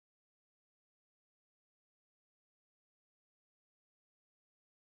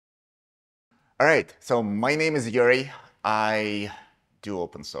All right, so my name is Yuri. I do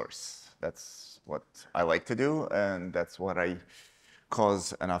open source. That's what I like to do, and that's what I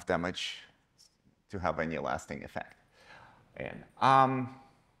cause enough damage to have any lasting effect. And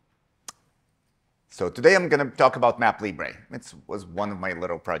so today I'm going to talk about MapLibre. It was one of my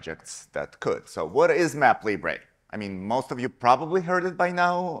little projects that could. So what is MapLibre? I mean, most of you probably heard it by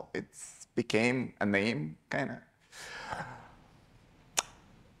now. It's became a name, kind of.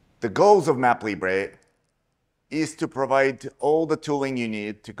 The goals of MapLibre is to provide all the tooling you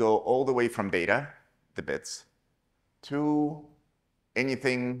need to go all the way from data, the bits, to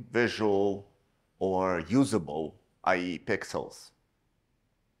anything visual or usable, i.e. pixels.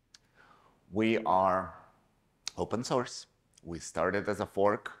 We are open source. We started as a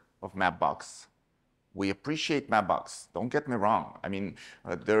fork of Mapbox. We appreciate Mapbox. Don't get me wrong. I mean,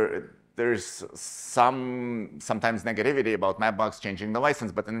 there's sometimes negativity about Mapbox changing the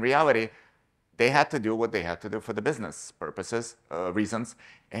license, but in reality, they had to do what they had to do for the business purposes, reasons,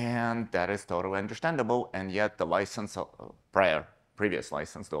 and that is totally understandable. And yet the license, previous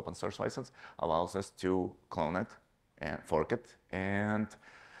license, the open source license, allows us to clone it and fork it and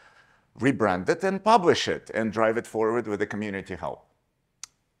rebrand it and publish it and drive it forward with the community help.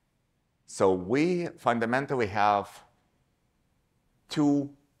 So we fundamentally have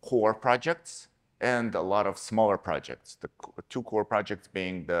two core projects and a lot of smaller projects. The two core projects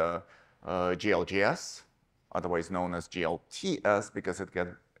being the GLGS, otherwise known as GLTS because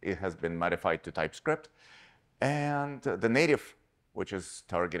it has been modified to TypeScript, and the native, which is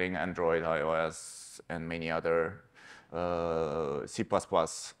targeting Android, iOS, and many other C++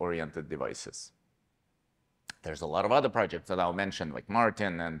 oriented devices. There's a lot of other projects that I'll mention, like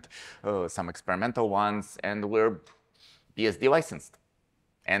Martin and some experimental ones, and we're BSD licensed.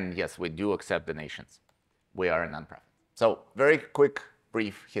 And yes, we do accept donations. We are a nonprofit. So very quick,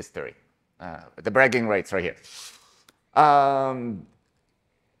 brief history. The bragging rights right here.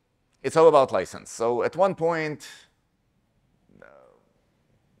 It's all about license. So at one point,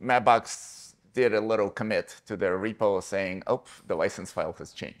 Mapbox did a little commit to their repo saying, oh, the license file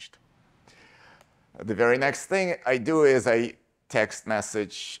has changed. The very next thing I do is I text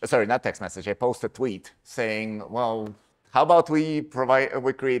message, sorry, not text message, I post a tweet saying, well, how about we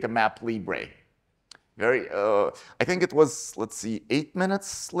create a MapLibre? I think it was, let's see, 8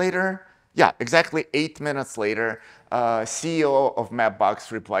 minutes later. Yeah, exactly 8 minutes later, CEO of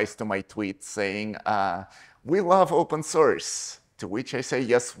Mapbox replies to my tweet saying, we love open source. To which I say,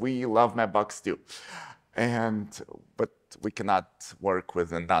 yes, we love Mapbox too. But we cannot work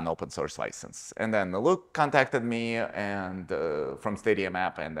with a non-open source license. And then Luke contacted me and from Stadium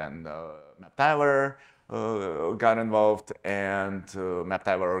App, and then MapLibre got involved, and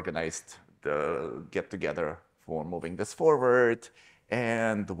MapLibre organized the get-together for moving this forward.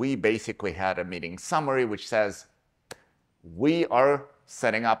 And we basically had a meeting summary which says, we are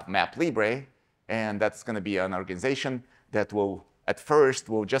setting up MapLibre, and that's going to be an organization that will, at first,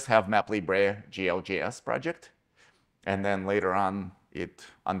 will just have MapLibre GLGS project. And then later on, it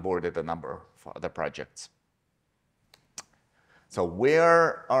onboarded a number of other projects. So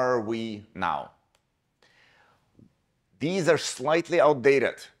where are we now? These are slightly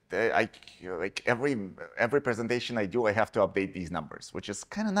outdated. Like every presentation I do, I have to update these numbers, which is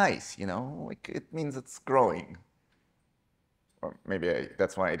kind of nice, you know? Like it means it's growing. Or maybe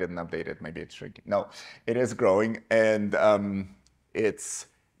that's why I didn't update it. Maybe it's shrinking. No, it is growing, and it's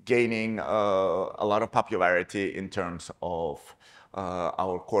gaining a lot of popularity in terms of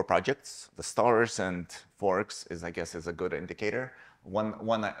our core projects. The stars and forks is, I guess, is a good indicator.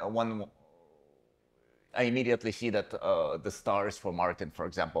 I immediately see that the stars for Martin, for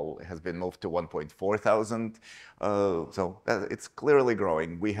example, has been moved to 1.4 thousand. So it's clearly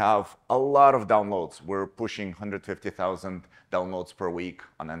growing. We have a lot of downloads. We're pushing 150,000 downloads per week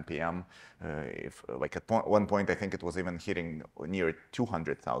on NPM. Like at one point, I think it was even hitting near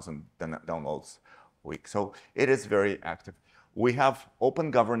 200,000 downloads a week. So it is very active. We have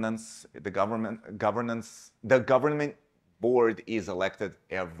open governance. The government board is elected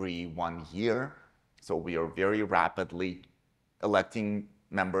every 1 year. So we are very rapidly electing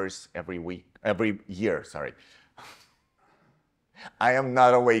members every year, sorry. I am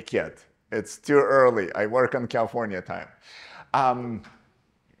not awake yet. It's too early. I work on California time.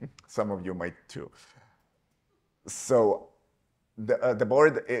 Some of you might too. So the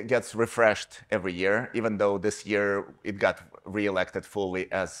board gets refreshed every year, even though this year it got re-elected fully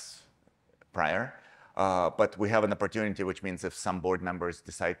as prior. But we have an opportunity, which means if some board members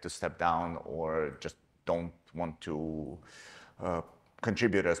decide to step down or just don't want to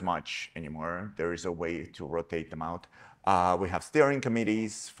contribute as much anymore, there is a way to rotate them out. We have steering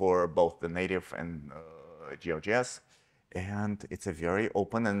committees for both the native and GeoJS, and it's a very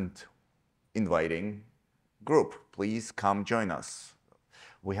open and inviting group. Please come join us.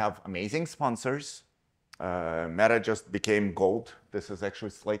 We have amazing sponsors. Meta just became gold. This is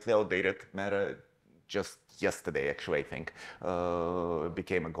actually slightly outdated. Meta just yesterday, actually, I think,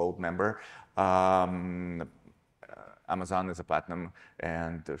 became a gold member. Amazon is a platinum,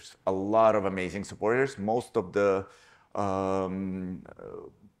 and there's a lot of amazing supporters. Most of the,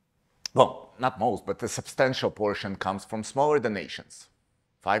 well, not most, but the substantial portion comes from smaller donations.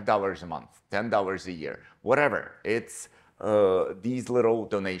 $5 a month, $10 a year, whatever. It's these little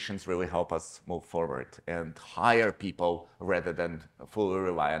donations really help us move forward and hire people rather than fully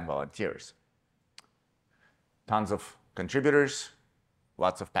rely on volunteers. Tons of contributors,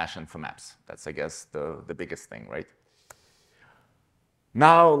 lots of passion for maps. That's, I guess, the biggest thing, right?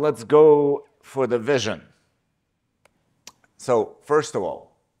 Now let's go for the vision. So first of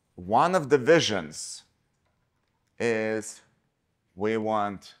all, one of the visions is we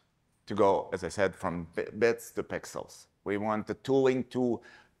want to go, as I said, from bits to pixels. We want the tooling to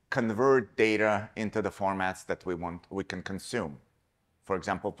convert data into the formats that we can consume. For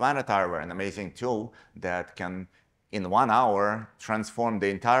example, Planetary, an amazing tool that can, in 1 hour, transform the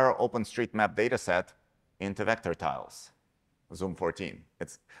entire OpenStreetMap dataset into vector tiles. Zoom 14.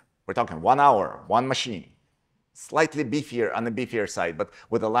 We're talking 1 hour, one machine. Slightly beefier, on the beefier side, but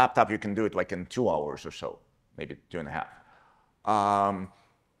with a laptop you can do it like in 2 hours or so, maybe 2.5.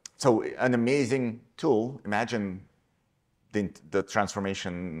 So an amazing tool. Imagine the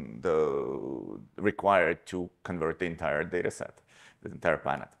transformation required to convert the entire data set, the entire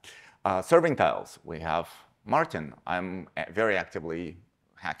planet. Serving tiles, we have Martin. I'm very actively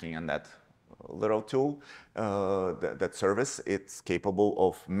hacking on that little tool, that service. It's capable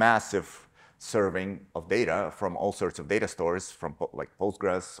of massive serving of data from all sorts of data stores, from like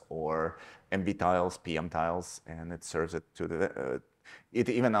Postgres or MB tiles, PM tiles, and it serves it to the. It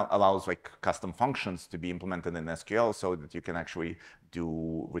even allows like custom functions to be implemented in SQL so that you can actually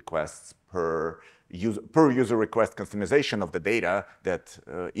do requests per user request customization of the data that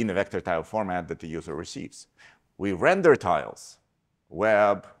in a vector tile format that the user receives. We render tiles,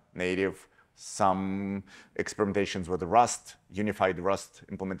 web, native, some experimentations with Rust, unified Rust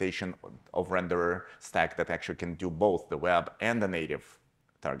implementation of renderer stack that actually can do both the web and the native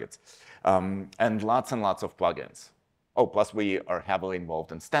targets, and lots of plugins. Oh, plus we are heavily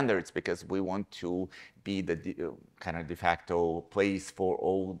involved in standards because we want to be the kind of de facto place for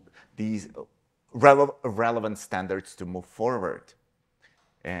all these relevant standards to move forward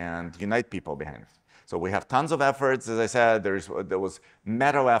and unite people behind it. So we have tons of efforts. As I said, there was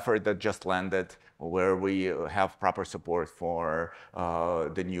Meta effort that just landed where we have proper support for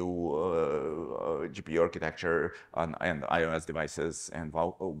the new GPU architecture and iOS devices. And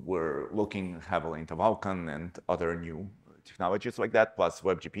we're looking heavily into Vulkan and other new technologies like that. Plus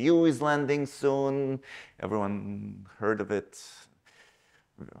WebGPU is landing soon. Everyone heard of it?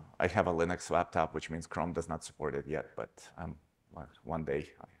 I have a Linux laptop, which means Chrome does not support it yet, but one day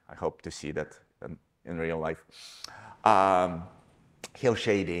I hope to see that in real life. Hill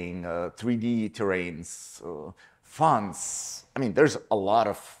shading, 3D terrains, fonts. I mean, there's a lot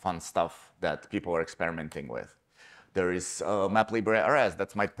of fun stuff that people are experimenting with. There is MapLibre RS.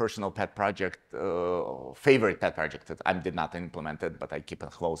 That's my personal pet project, favorite pet project. That I did not implement it, but I keep a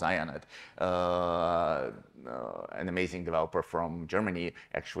close eye on it. An amazing developer from Germany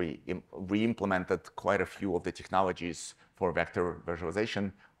actually re-implemented quite a few of the technologies for vector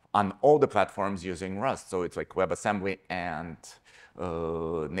visualization on all the platforms using Rust. So it's like WebAssembly and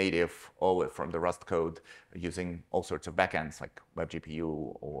native, all from the Rust code, using all sorts of backends like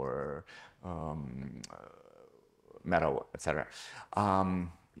WebGPU or Meta, etc.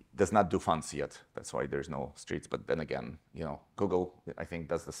 Does not do fonts yet. That's why there's no streets. But then again, you know, Google, I think,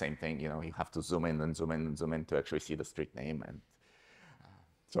 does the same thing. You know, you have to zoom in and zoom in and zoom in to actually see the street name. And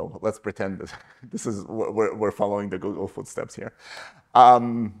so let's pretend that this is we're following the Google footsteps here.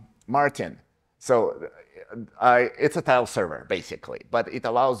 Martin. So it's a tile server, basically, but it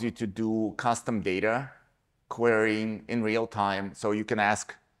allows you to do custom data querying in real time. So you can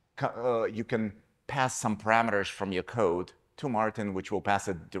ask, you can pass some parameters from your code to Martin, which will pass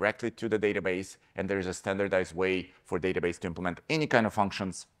it directly to the database. And there's a standardized way for database to implement any kind of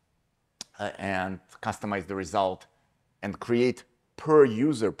functions and customize the result and create per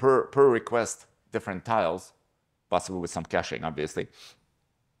user, per request, different tiles, possibly with some caching, obviously.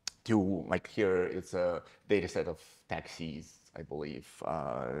 To, like here, it's a data set of taxis, I believe,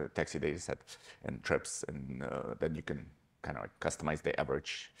 taxi data set and trips, and then you can kind of like customize the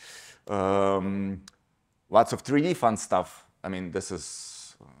average. Lots of 3D fun stuff. I mean, this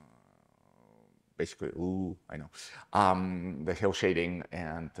is basically, I know, the hill shading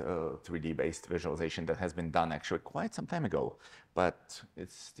and 3D-based visualization that has been done actually quite some time ago, but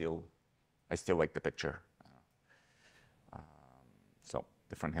it's still, I still like the picture. So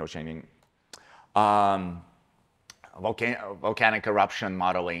different hill shading. Volcanic eruption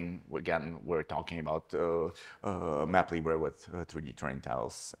modeling, again, we're talking about MapLibre with 3D terrain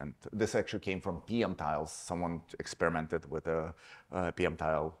tiles. And this actually came from PM tiles. Someone experimented with a PM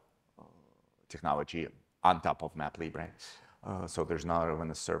tile technology on top of MapLibre. So there's not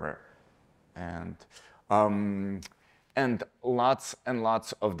even a server. And lots and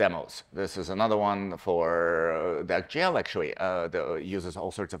lots of demos. This is another one for deck.gl, actually. That uses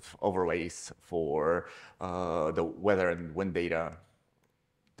all sorts of overlays for the weather and wind data.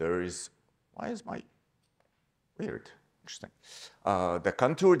 There's, why is my, weird, interesting. The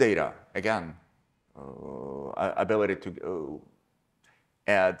contour data, again, ability to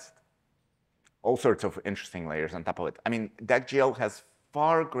add all sorts of interesting layers on top of it. I mean, deck.gl has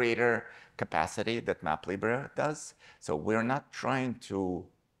far greater capacity that MapLibre does. So we're not trying to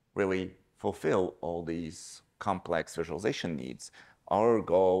really fulfill all these complex visualization needs. Our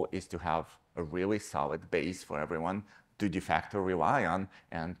goal is to have a really solid base for everyone to de facto rely on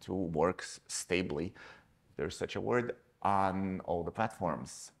and to work stably, there's such a word, on all the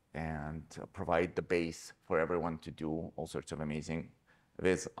platforms, and provide the base for everyone to do all sorts of amazing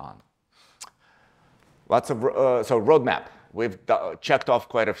viz on. Lots of, so roadmap. We've checked off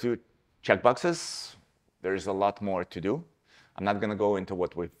quite a few checkboxes. There's a lot more to do. I'm not going to go into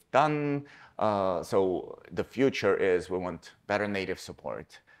what we've done. So the future is we want better native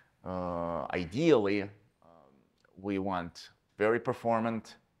support. Ideally, we want very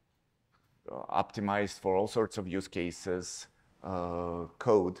performant, optimized for all sorts of use cases,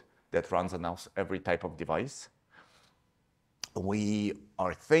 code that runs on every type of device. We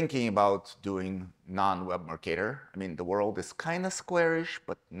are thinking about doing non-web Mercator. I mean, the world is kind of squarish,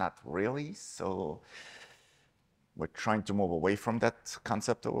 but not really. So we're trying to move away from that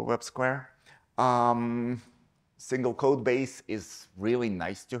concept of a web square. Single code base is really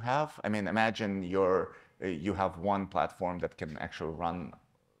nice to have. I mean, imagine you have one platform that can actually run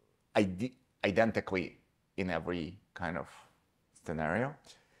identically in every kind of scenario.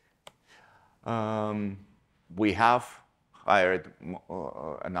 We have hired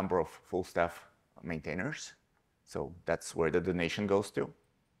a number of full staff maintainers. So that's where the donation goes to.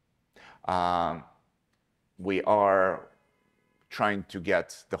 We are trying to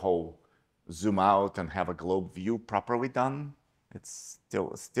get the whole zoom out and have a globe view properly done. It's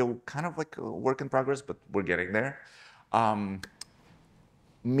still kind of like a work in progress, but we're getting there.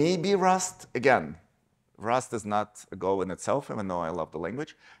 Maybe Rust, again, Rust is not a goal in itself, even though I love the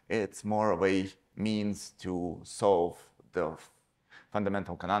language. It's more of a means to solve the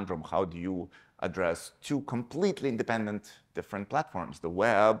fundamental conundrum. How do you address two completely independent different platforms, the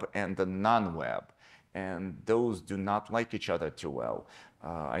web and the non-web? And those do not like each other too well.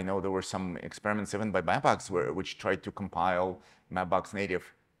 I know there were some experiments even by Mapbox which tried to compile Mapbox native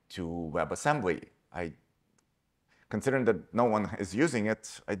to WebAssembly. Considering that no one is using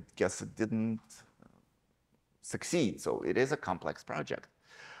it, I guess it didn't succeed. So it is a complex project.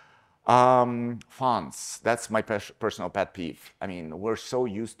 Fonts, that's my personal pet peeve. I mean, we're so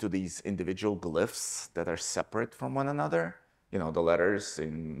used to these individual glyphs that are separate from one another. You know, the letters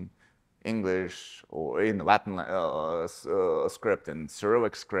in English or in Latin script and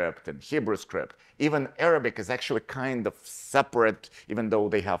Cyrillic script and Hebrew script. Even Arabic is actually kind of separate, even though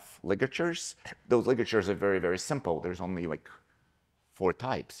they have ligatures. Those ligatures are very, very simple. There's only like 4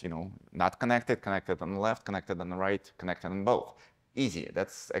 types, you know, not connected, connected on the left, connected on the right, connected on both. Easy.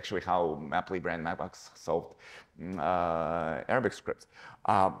 That's actually how MapLibre and Mapbox solved Arabic scripts.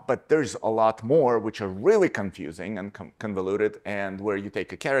 But there's a lot more which are really confusing and convoluted, and where you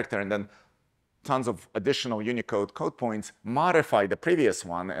take a character and then tons of additional Unicode code points modify the previous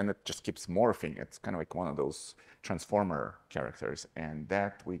one, and it just keeps morphing. It's kind of like one of those transformer characters, and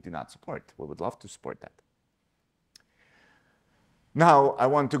that we do not support. We would love to support that. Now I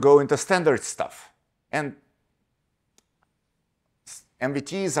want to go into standard stuff. And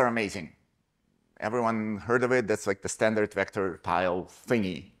MVTs are amazing. Everyone heard of it? That's like the standard vector tile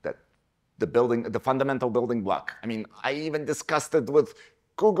thingy, that the fundamental building block. I mean, I even discussed it with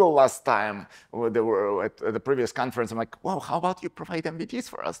Google last time when they were at the previous conference. I'm like, well, how about you provide MVTs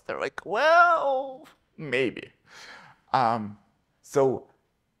for us? They're like, well, maybe. So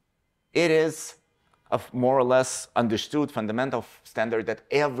it is a more or less understood fundamental standard that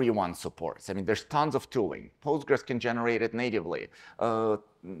everyone supports. I mean, there's tons of tooling. Postgres can generate it natively.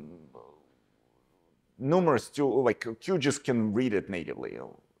 numerous tools, like QGIS can read it natively.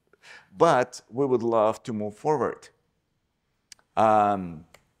 But we would love to move forward.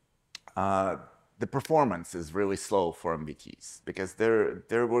 The performance is really slow for MVTs because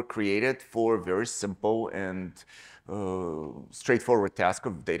they were created for very simple and straightforward task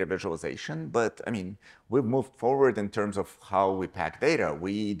of data visualization. But I mean, we've moved forward in terms of how we pack data.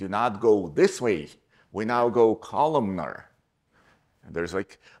 We do not go this way. We now go columnar. And there's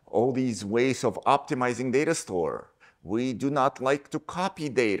like all these ways of optimizing data store. We do not like to copy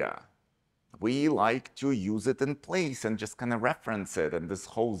data. We like to use it in place and just kind of reference it, and this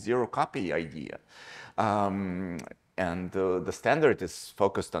whole zero copy idea. And the standard is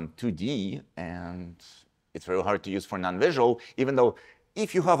focused on 2D, and it's very hard to use for non-visual, even though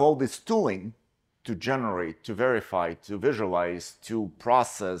if you have all this tooling to generate, to verify, to visualize, to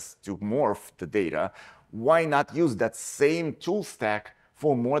process, to morph the data, why not use that same tool stack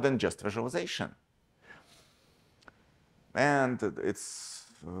for more than just visualization? And it's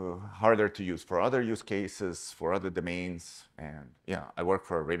harder to use for other use cases, for other domains. And yeah, I work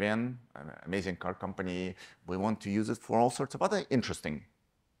for Rivian, an amazing car company. We want to use it for all sorts of other interesting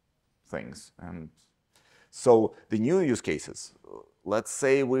things. And so the new use cases, let's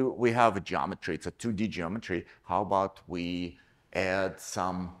say we have a geometry, it's a 2D geometry. How about we add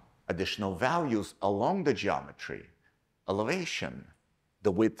some additional values along the geometry? Elevation,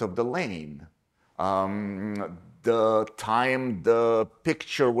 the width of the lane, the time the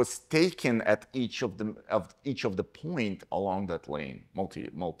picture was taken at each of the point along that lane,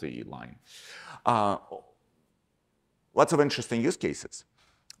 multi-line. Lots of interesting use cases.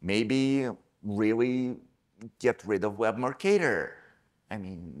 Maybe really get rid of Web Mercator. I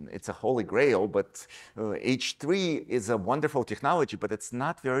mean, it's a holy grail, but H3 is a wonderful technology, but it's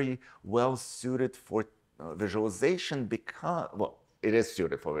not very well suited for visualization because, well, it is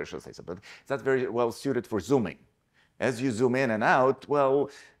suited for visualization, but it's not very well suited for zooming. As you zoom in and out, well,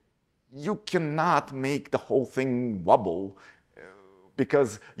 you cannot make the whole thing wobble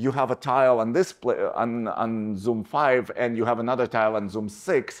because you have a tile on this on zoom 5 and you have another tile on zoom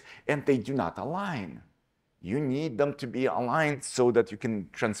 6, and they do not align. You need them to be aligned so that you can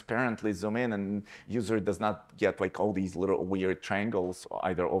transparently zoom in and user does not get like all these little weird triangles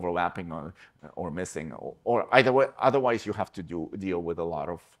either overlapping or missing, or either way, otherwise you have to deal with a lot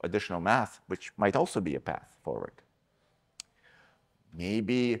of additional math, which might also be a path forward.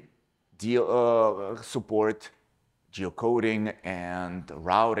 Maybe support geocoding and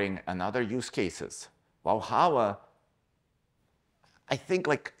routing and other use cases. Valhalla, I think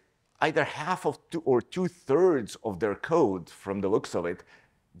like either half of or 2/3 of their code, from the looks of it,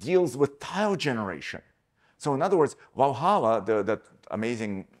 deals with tile generation. So in other words, Valhalla, that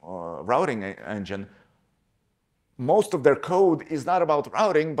amazing routing engine, most of their code is not about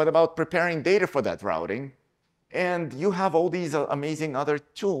routing, but about preparing data for that routing. And you have all these amazing other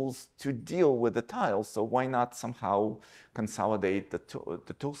tools to deal with the tiles, so why not somehow consolidate the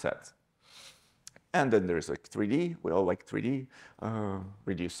tool sets? And then there's like 3D. We all like 3D.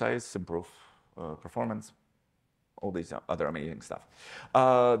 Reduce size, improve performance, all these other amazing stuff.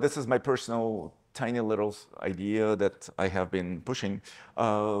 This is my personal tiny little idea that I have been pushing.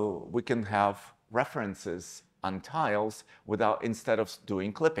 We can have references on tiles instead of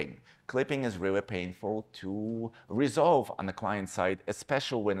doing clipping. Clipping is really painful to resolve on the client side,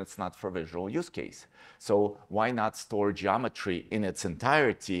 especially when it's not for visual use case. So why not store geometry in its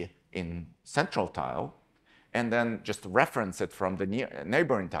entirety in central tile, and then just reference it from the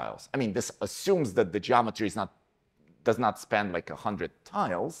neighboring tiles? I mean, this assumes that the geometry does not span like 100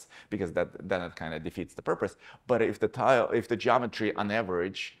 tiles, because then it kind of defeats the purpose. But if the geometry on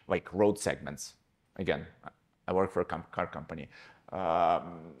average, like road segments, again, I work for a car company,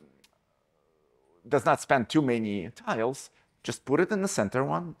 does not span too many tiles, just put it in the center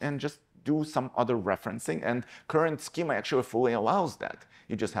one and just do some other referencing. And current schema actually fully allows that.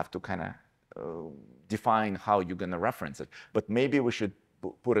 You just have to kind of define how you're going to reference it. But maybe we should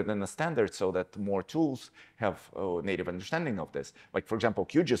put it in the standard so that more tools have native understanding of this. Like, for example,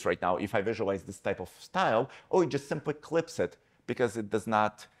 QGIS right now, if I visualize this type of style, it just simply clips it, because it does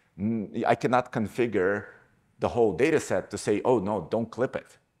not, I cannot configure the whole data set to say, oh, no, don't clip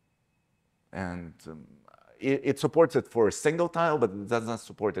it. And it supports it for a single tile, but it does not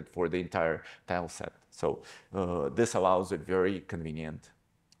support it for the entire tile set. So this allows it very convenient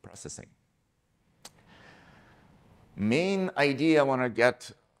processing. Main idea I want to get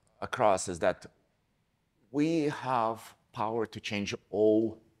across is that we have power to change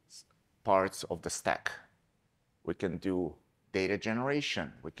all parts of the stack. We can do data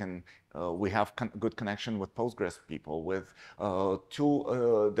generation. We can We have good connection with Postgres people, with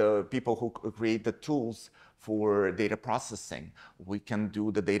the people who create the tools for data processing. We can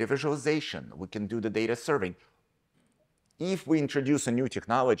do the data visualization. We can do the data serving. If we introduce a new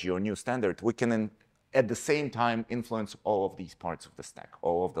technology or new standard, we can, at the same time, influence all of these parts of the stack,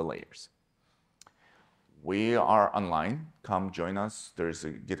 all of the layers. We are online. Come join us. There's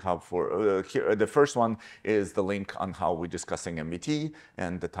a GitHub for here. The first one is the link on how we're discussing MBT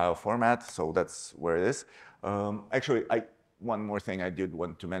and the tile format. So that's where it is. Actually, one more thing I did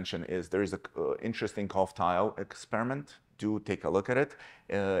want to mention is there is an interesting Conf tile experiment. Do take a look at it.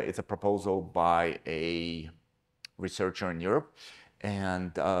 It's a proposal by a researcher in Europe,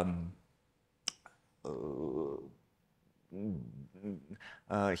 and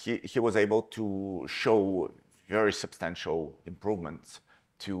he was able to show very substantial improvements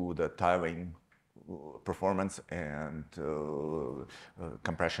to the tiling performance and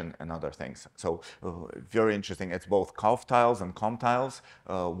compression and other things. So very interesting. It's both COF tiles and COM tiles,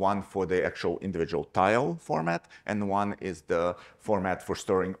 one for the actual individual tile format, and one is the format for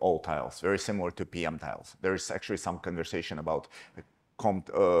storing all tiles, very similar to PM tiles. There's actually some conversation about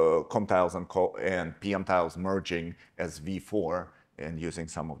COM tiles and PM tiles merging as V4 and using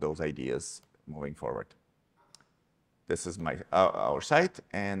some of those ideas moving forward. This is our site,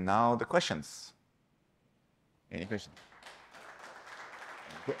 and now the questions. Any questions?